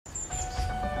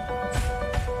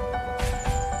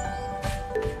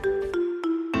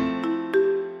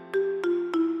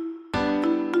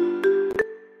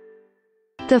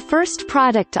The first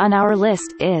product on our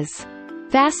list is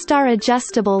Vastar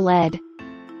Adjustable LED.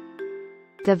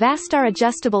 The Vastar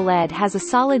Adjustable LED has a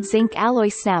solid zinc alloy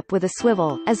snap with a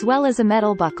swivel, as well as a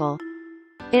metal buckle.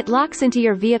 It locks into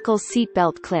your vehicle's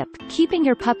seatbelt clip, keeping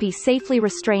your puppy safely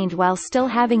restrained while still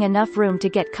having enough room to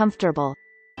get comfortable.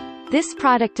 This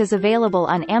product is available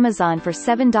on Amazon for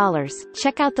 $7.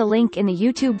 Check out the link in the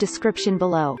YouTube description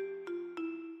below.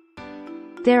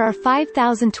 There are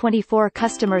 5,024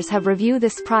 customers have reviewed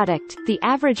this product. The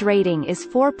average rating is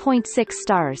 4.6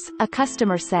 stars, a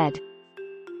customer said.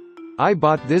 I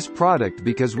bought this product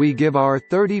because we give our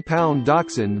 30-pound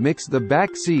dachshund Mix the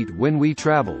back seat when we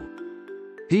travel.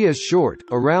 He is short,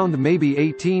 around maybe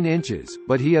 18 inches,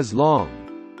 but he is long.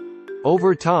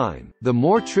 Over time, the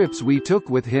more trips we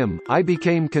took with him, I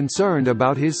became concerned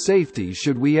about his safety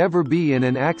should we ever be in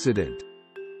an accident.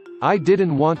 I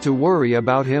didn't want to worry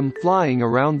about him flying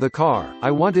around the car.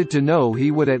 I wanted to know he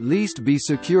would at least be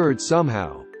secured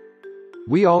somehow.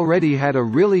 We already had a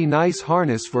really nice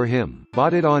harness for him,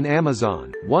 bought it on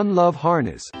Amazon, One Love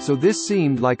harness, so this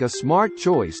seemed like a smart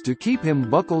choice to keep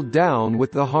him buckled down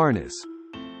with the harness.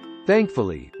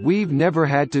 Thankfully, we've never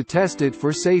had to test it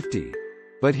for safety.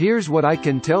 But here's what I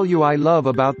can tell you I love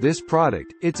about this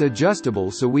product: it's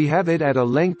adjustable, so we have it at a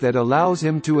length that allows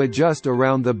him to adjust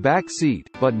around the back seat,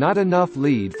 but not enough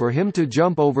lead for him to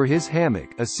jump over his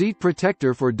hammock, a seat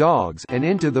protector for dogs, and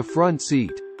into the front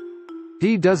seat.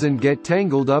 He doesn't get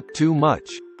tangled up too much.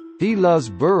 He loves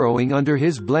burrowing under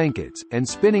his blankets, and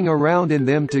spinning around in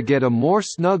them to get a more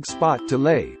snug spot to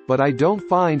lay, but I don't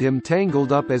find him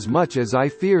tangled up as much as I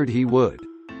feared he would.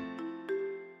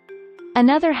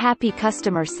 Another happy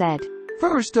customer said,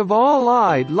 "First of all,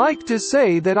 I'd like to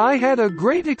say that I had a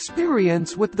great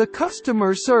experience with the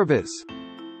customer service.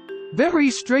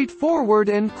 Very straightforward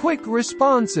and quick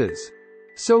responses.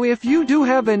 So if you do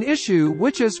have an issue,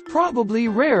 which is probably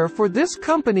rare for this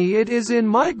company, it is in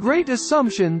my great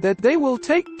assumption that they will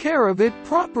take care of it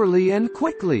properly and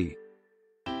quickly.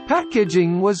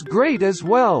 Packaging was great as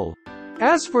well.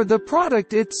 As for the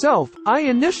product itself, I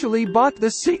initially bought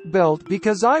the seatbelt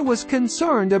because I was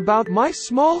concerned about my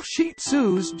small Shih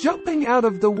Tzus jumping out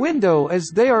of the window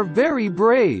as they are very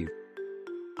brave.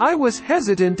 I was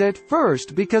hesitant at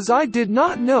first because I did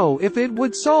not know if it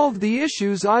would solve the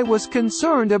issues I was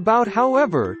concerned about.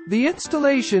 However, the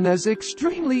installation is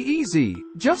extremely easy,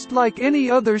 just like any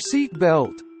other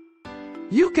seatbelt.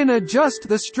 You can adjust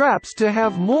the straps to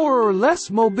have more or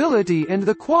less mobility, and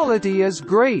the quality is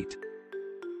great.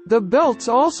 The belts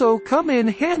also come in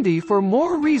handy for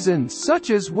more reasons, such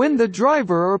as when the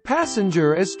driver or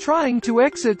passenger is trying to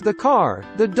exit the car,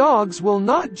 the dogs will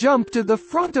not jump to the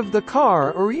front of the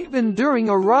car, or even during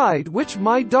a ride, which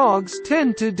my dogs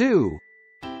tend to do.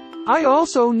 I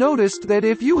also noticed that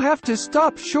if you have to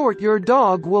stop short, your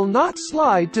dog will not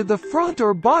slide to the front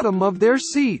or bottom of their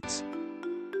seats."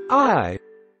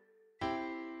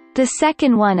 The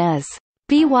second one is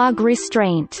Bwogue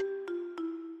Restraint.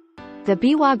 The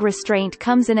Bwogue Restraint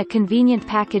comes in a convenient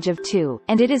package of 2,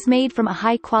 and it is made from a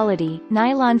high-quality,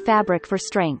 nylon fabric for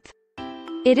strength.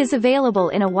 It is available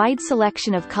in a wide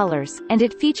selection of colors, and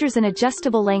it features an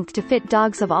adjustable length to fit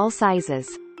dogs of all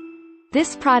sizes.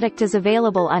 This product is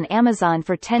available on Amazon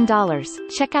for $10.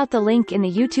 Check out the link in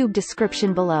the YouTube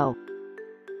description below.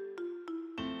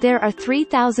 There are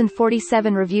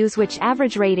 3,047 reviews, which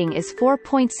average rating is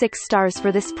 4.6 stars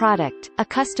for this product, a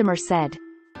customer said.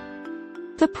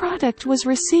 The product was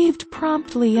received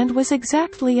promptly and was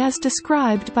exactly as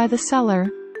described by the seller.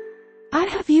 I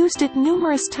have used it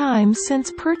numerous times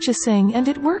since purchasing, and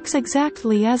it works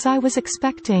exactly as I was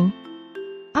expecting.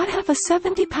 I have a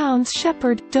 70-pound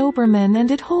Shepherd Doberman, and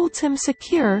it holds him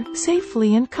secure,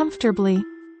 safely and comfortably.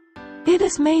 It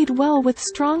is made well with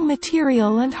strong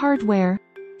material and hardware.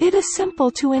 It is simple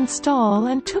to install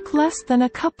and took less than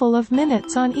a couple of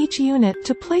minutes on each unit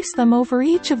to place them over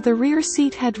each of the rear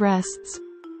seat headrests.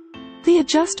 The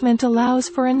adjustment allows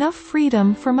for enough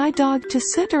freedom for my dog to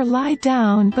sit or lie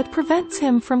down, but prevents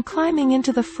him from climbing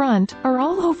into the front, or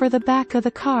all over the back of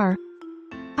the car.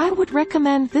 I would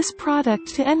recommend this product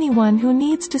to anyone who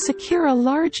needs to secure a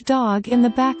large dog in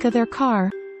the back of their car.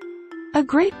 A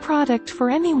great product for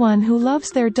anyone who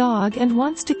loves their dog and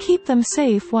wants to keep them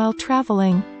safe while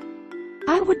traveling.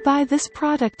 I would buy this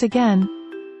product again.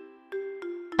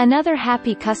 Another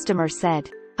happy customer said,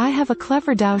 "I have a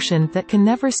clever dachshund that can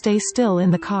never stay still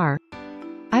in the car.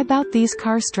 I bought these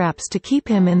car straps to keep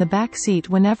him in the back seat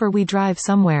whenever we drive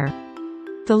somewhere.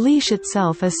 The leash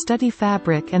itself is studded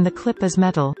fabric and the clip is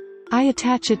metal. I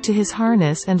attach it to his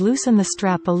harness and loosen the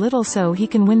strap a little so he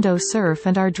can window surf,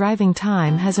 and our driving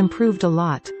time has improved a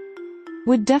lot.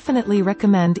 Would definitely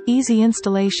recommend. Easy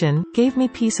installation, gave me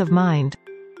peace of mind.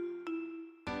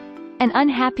 An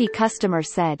unhappy customer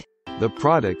said. The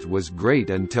product was great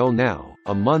until now,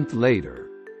 a month later.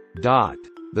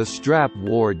 The strap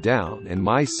wore down and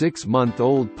my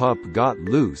 6-month-old pup got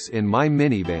loose in my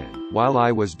minivan while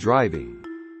I was driving.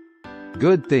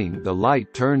 Good thing the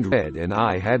light turned red and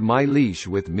I had my leash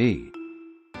with me.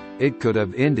 It could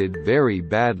have ended very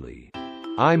badly.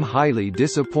 I'm highly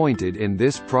disappointed in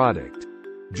this product.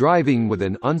 Driving with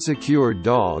an unsecured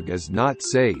dog is not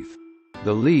safe.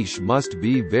 The leash must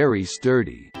be very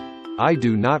sturdy. I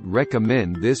do not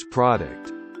recommend this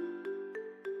product.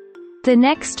 The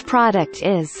next product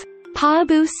is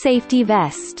Pawaboo Safety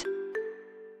Vest.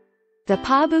 The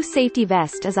Pawaboo Safety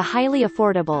Vest is a highly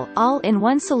affordable,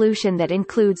 all-in-one solution that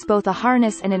includes both a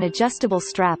harness and an adjustable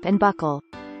strap and buckle.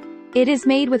 It is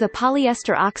made with a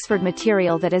polyester Oxford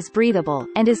material that is breathable,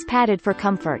 and is padded for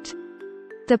comfort.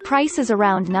 The price is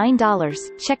around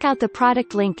 $9. Check out the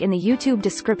product link in the YouTube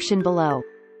description below.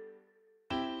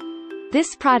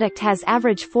 This product has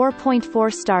average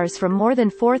 4.4 stars from more than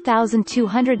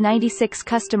 4,296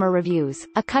 customer reviews,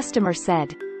 a customer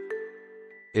said.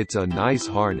 It's a nice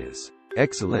harness.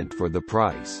 Excellent for the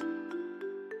price.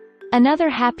 Another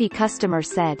happy customer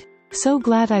said. So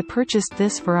glad I purchased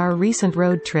this for our recent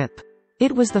road trip.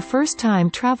 It was the first time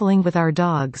traveling with our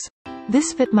dogs.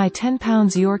 This fit my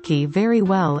 10-pound Yorkie very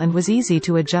well and was easy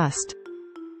to adjust.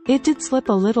 It did slip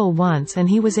a little once and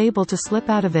he was able to slip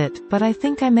out of it, but I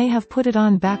think I may have put it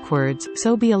on backwards,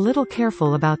 so be a little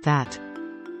careful about that.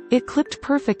 It clipped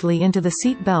perfectly into the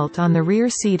seat belt on the rear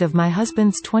seat of my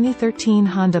husband's 2013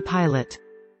 Honda Pilot.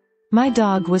 My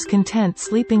dog was content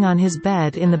sleeping on his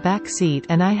bed in the back seat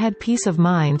and I had peace of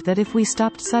mind that if we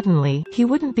stopped suddenly, he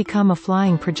wouldn't become a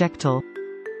flying projectile.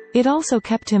 It also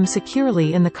kept him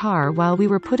securely in the car while we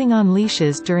were putting on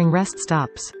leashes during rest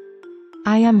stops.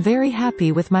 I am very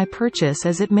happy with my purchase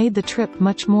as it made the trip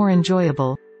much more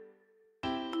enjoyable.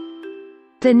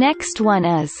 The next one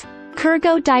is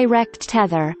Kurgo Direct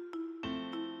Tether.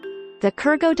 The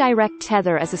Kurgo Direct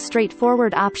Tether is a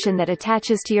straightforward option that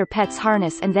attaches to your pet's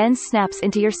harness and then snaps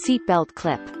into your seatbelt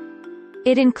clip.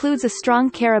 It includes a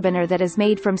strong carabiner that is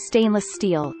made from stainless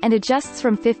steel, and adjusts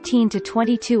from 15 to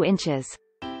 22 inches.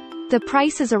 The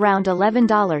price is around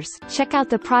 $11. Check out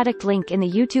the product link in the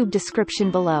YouTube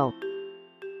description below.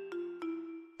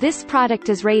 This product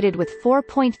is rated with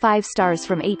 4.5 stars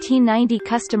from 1890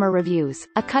 customer reviews,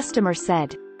 a customer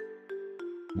said.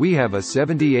 We have a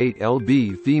 78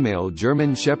 lb female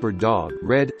German Shepherd dog,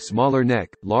 red, smaller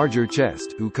neck, larger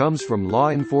chest, who comes from law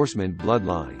enforcement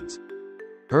bloodlines.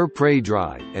 Her prey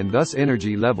drive, and thus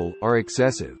energy level, are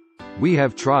excessive. We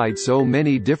have tried so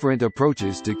many different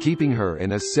approaches to keeping her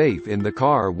and us safe in the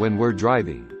car when we're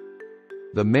driving.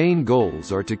 The main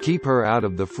goals are to keep her out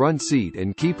of the front seat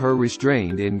and keep her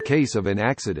restrained in case of an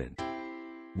accident.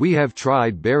 We have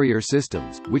tried barrier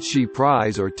systems, which she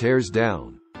pries or tears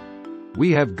down.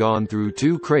 We have gone through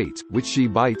 2 crates, which she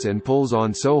bites and pulls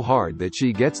on so hard that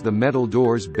she gets the metal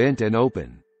doors bent and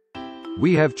open.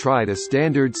 We have tried a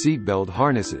standard seatbelt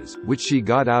harnesses, which she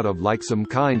got out of like some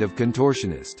kind of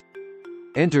contortionist.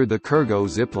 Enter the Kurgo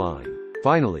zipline.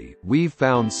 Finally, we've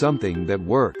found something that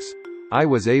works. I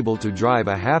was able to drive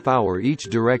a half hour each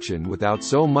direction without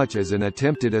so much as an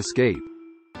attempted escape.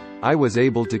 I was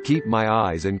able to keep my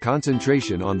eyes and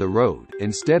concentration on the road,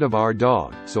 instead of our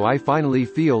dog, so I finally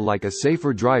feel like a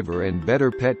safer driver and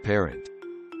better pet parent.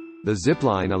 The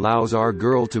zipline allows our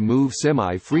girl to move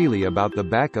semi-freely about the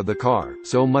back of the car,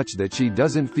 so much that she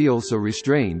doesn't feel so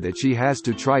restrained that she has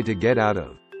to try to get out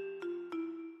of.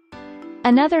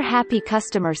 Another happy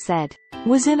customer said.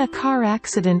 Was in a car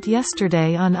accident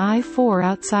yesterday on I-4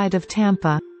 outside of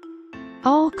Tampa.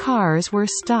 All cars were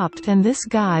stopped and this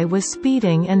guy was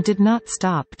speeding and did not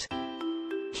stop.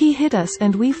 He hit us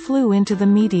and we flew into the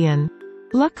median.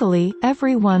 Luckily,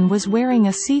 everyone was wearing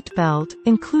a seatbelt,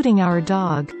 including our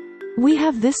dog. We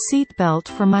have this seatbelt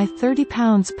for my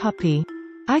 30-pound puppy.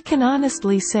 I can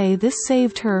honestly say this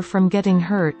saved her from getting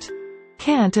hurt.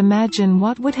 Can't imagine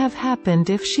what would have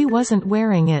happened if she wasn't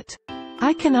wearing it.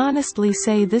 I can honestly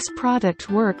say this product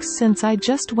works since I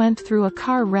just went through a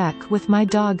car wreck with my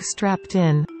dog strapped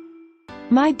in.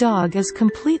 My dog is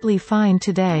completely fine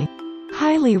today.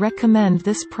 Highly recommend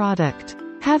this product.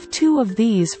 Have 2 of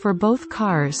these for both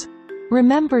cars.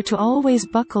 Remember to always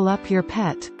buckle up your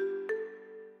pet.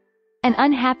 An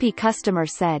unhappy customer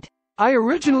said. I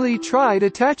originally tried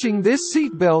attaching this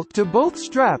seatbelt to both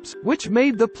straps, which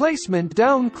made the placement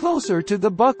down closer to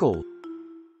the buckle.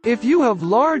 If you have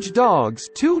large dogs,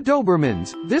 2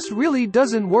 Dobermans, this really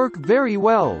doesn't work very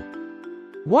well.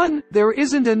 1. There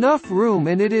isn't enough room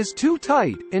and it is too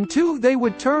tight, and 2. They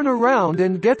would turn around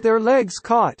and get their legs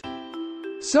caught.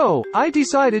 So, I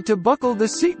decided to buckle the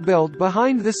seatbelt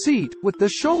behind the seat, with the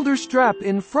shoulder strap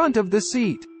in front of the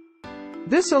seat.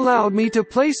 This allowed me to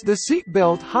place the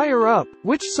seatbelt higher up,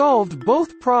 which solved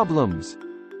both problems.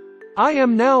 I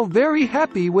am now very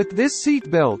happy with this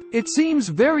seatbelt. It seems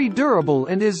very durable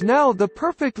and is now the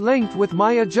perfect length with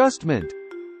my adjustment.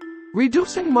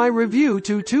 Reducing my review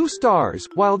to 2 stars.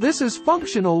 While this is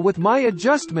functional with my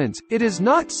adjustments, it is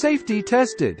not safety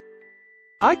tested.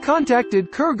 I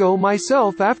contacted Kurgo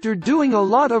myself after doing a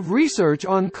lot of research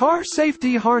on car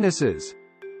safety harnesses.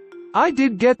 I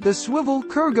did get the swivel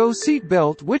Kurgo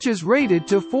seatbelt, which is rated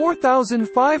to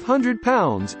 4,500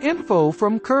 pounds. Info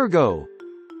from Kurgo.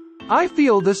 I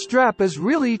feel the strap is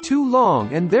really too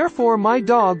long and therefore my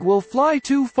dog will fly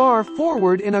too far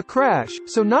forward in a crash,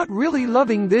 so not really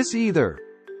loving this either.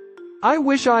 I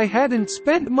wish I hadn't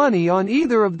spent money on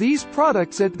either of these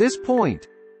products at this point.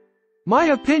 My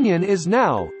opinion is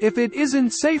now, if it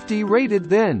isn't safety rated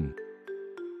then.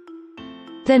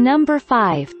 The number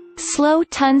 5. Slow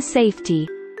Ton Safety.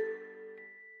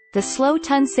 The Slow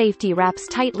Ton Safety wraps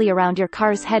tightly around your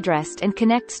car's headrest and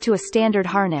connects to a standard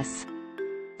harness.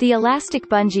 The elastic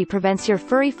bungee prevents your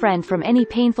furry friend from any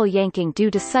painful yanking due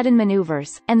to sudden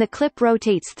maneuvers, and the clip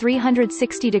rotates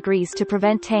 360 degrees to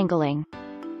prevent tangling.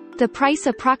 The price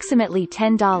approximately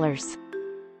 $10.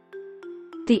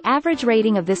 The average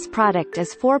rating of this product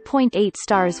is 4.8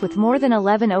 stars with more than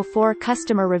 1104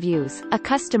 customer reviews, a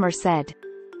customer said.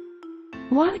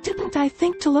 Why didn't I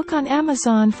think to look on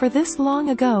Amazon for this long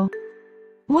ago?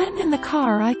 When in the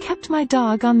car I kept my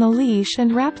dog on the leash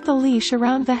and wrapped the leash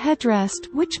around the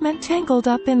headrest, which meant tangled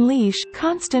up in leash,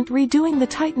 constant redoing the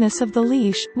tightness of the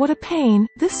leash. What a pain.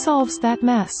 This solves that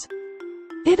mess.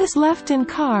 It is left in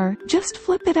car, just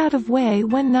flip it out of way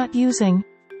when not using.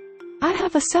 I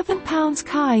have a 7-pound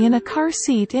Kai in a car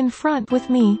seat in front with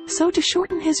me, so to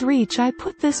shorten his reach I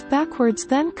put this backwards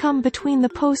then come between the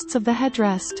posts of the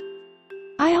headrest.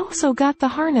 I also got the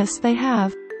harness they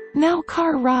have. Now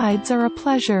car rides are a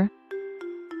pleasure.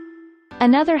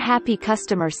 Another happy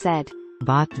customer said.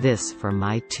 Bought this for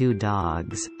my 2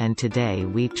 dogs, and today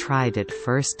we tried it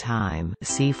first time.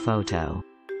 See photo.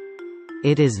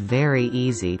 It is very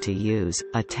easy to use,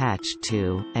 attached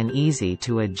to, and easy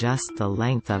to adjust the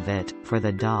length of it, for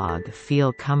the dog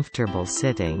feel comfortable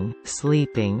sitting,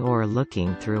 sleeping or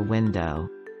looking through window.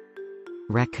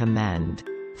 Recommend.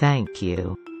 Thank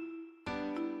you.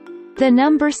 The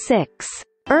number 6.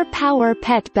 Power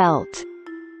Pet Belt.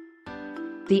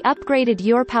 The upgraded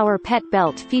Your Power Pet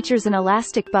Belt features an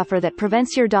elastic buffer that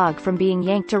prevents your dog from being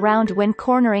yanked around when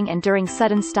cornering and during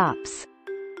sudden stops.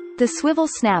 The swivel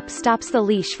snap stops the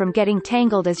leash from getting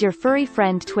tangled as your furry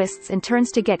friend twists and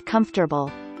turns to get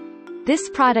comfortable. This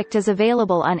product is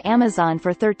available on Amazon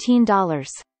for $13.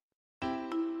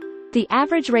 The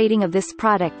average rating of this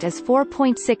product is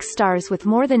 4.6 stars with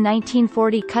more than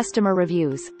 1940 customer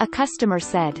reviews, a customer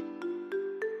said.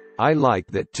 I like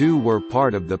that 2 were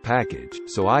part of the package,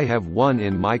 so I have one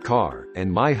in my car,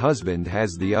 and my husband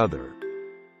has the other.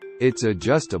 It's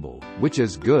adjustable, which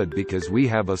is good because we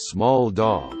have a small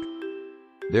dog.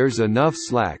 There's enough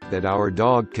slack that our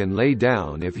dog can lay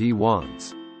down if he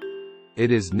wants.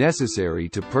 It is necessary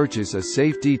to purchase a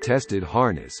safety-tested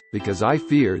harness, because I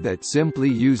fear that simply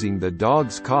using the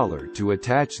dog's collar to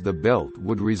attach the belt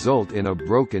would result in a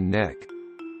broken neck.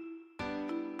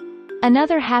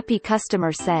 Another happy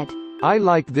customer said. I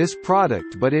like this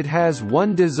product but it has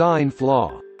one design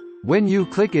flaw. When you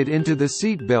click it into the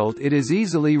seat belt it is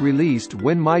easily released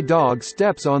when my dog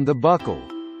steps on the buckle.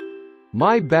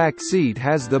 My back seat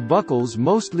has the buckles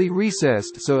mostly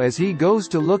recessed so as he goes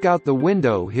to look out the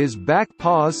window his back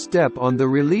paws step on the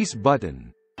release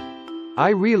button.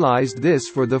 I realized this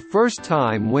for the first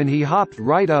time when he hopped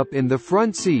right up in the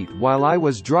front seat while I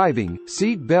was driving,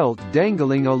 seat belt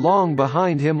dangling along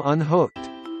behind him unhooked.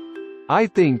 I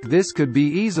think this could be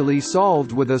easily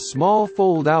solved with a small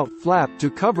fold-out flap to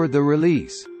cover the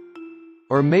release.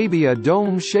 Or maybe a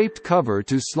dome-shaped cover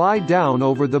to slide down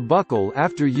over the buckle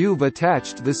after you've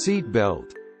attached the seat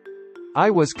belt. I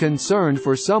was concerned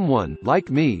for someone, like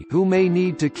me, who may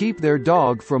need to keep their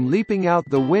dog from leaping out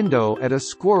the window at a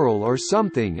squirrel or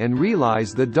something and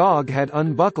realize the dog had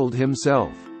unbuckled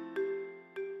himself.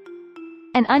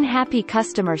 An unhappy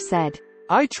customer said.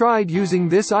 I tried using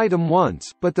this item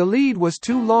once, but the lead was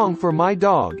too long for my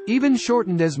dog, even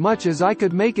shortened as much as I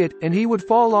could make it, and he would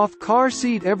fall off car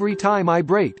seat every time I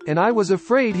braked, and I was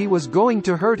afraid he was going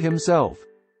to hurt himself.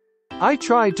 I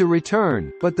tried to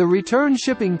return, but the return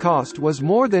shipping cost was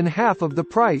more than half of the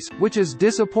price, which is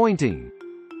disappointing.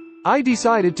 I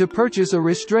decided to purchase a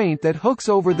restraint that hooks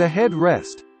over the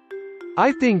headrest.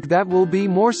 I think that will be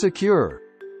more secure.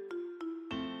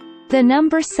 The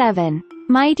number 7.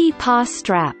 Mighty Paw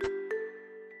Strap.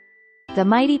 The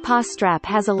Mighty Paw Strap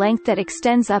has a length that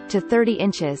extends up to 30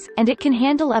 inches, and it can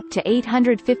handle up to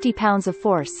 850 pounds of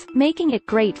force, making it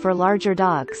great for larger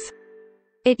dogs.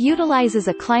 It utilizes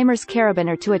a climber's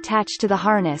carabiner to attach to the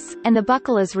harness, and the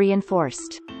buckle is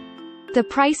reinforced. The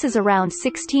price is around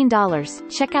 $16.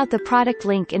 Check out the product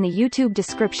link in the YouTube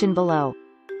description below.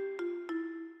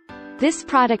 This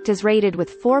product is rated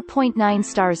with 4.9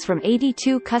 stars from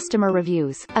 82 customer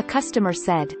reviews. A customer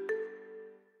said,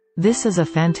 "This is a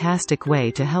fantastic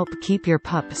way to help keep your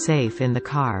pup safe in the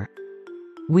car.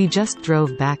 We just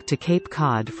drove back to Cape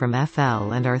Cod from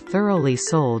FL and are thoroughly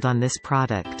sold on this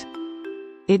product.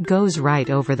 It goes right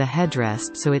over the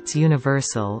headrest, so it's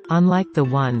universal, unlike the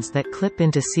ones that clip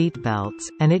into seat belts,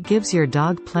 and it gives your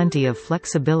dog plenty of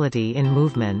flexibility in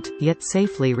movement, yet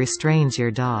safely restrains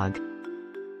your dog.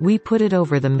 We put it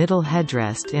over the middle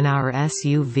headrest in our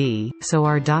SUV, so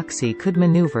our Doxy could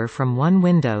maneuver from one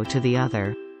window to the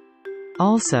other.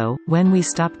 Also, when we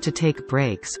stopped to take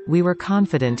breaks, we were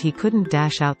confident he couldn't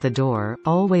dash out the door,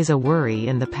 always a worry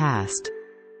in the past.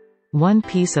 One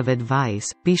piece of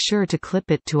advice, be sure to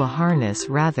clip it to a harness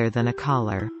rather than a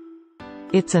collar.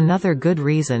 It's another good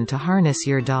reason to harness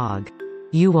your dog.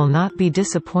 You will not be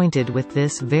disappointed with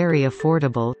this very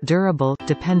affordable, durable,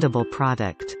 dependable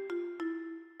product."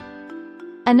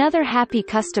 Another happy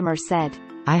customer said,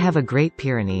 "I have a Great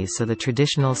Pyrenees, so the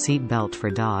traditional seat belt for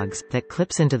dogs, that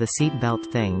clips into the seat belt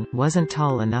thing, wasn't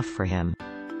tall enough for him.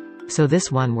 So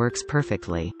this one works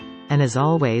perfectly. And as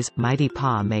always, Mighty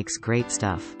Paw makes great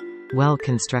stuff. Well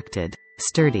constructed.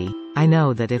 Sturdy. I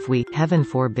know that if we, heaven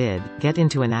forbid, get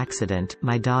into an accident,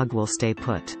 my dog will stay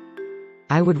put.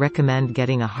 I would recommend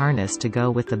getting a harness to go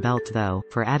with the belt though,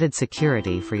 for added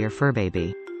security for your fur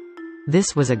baby.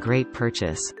 This was a great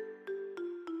purchase."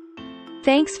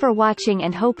 Thanks for watching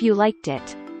and hope you liked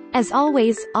it. As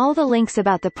always, all the links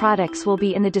about the products will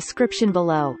be in the description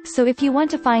below, so if you want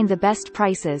to find the best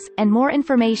prices, and more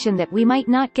information that we might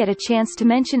not get a chance to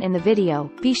mention in the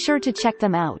video, be sure to check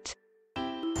them out.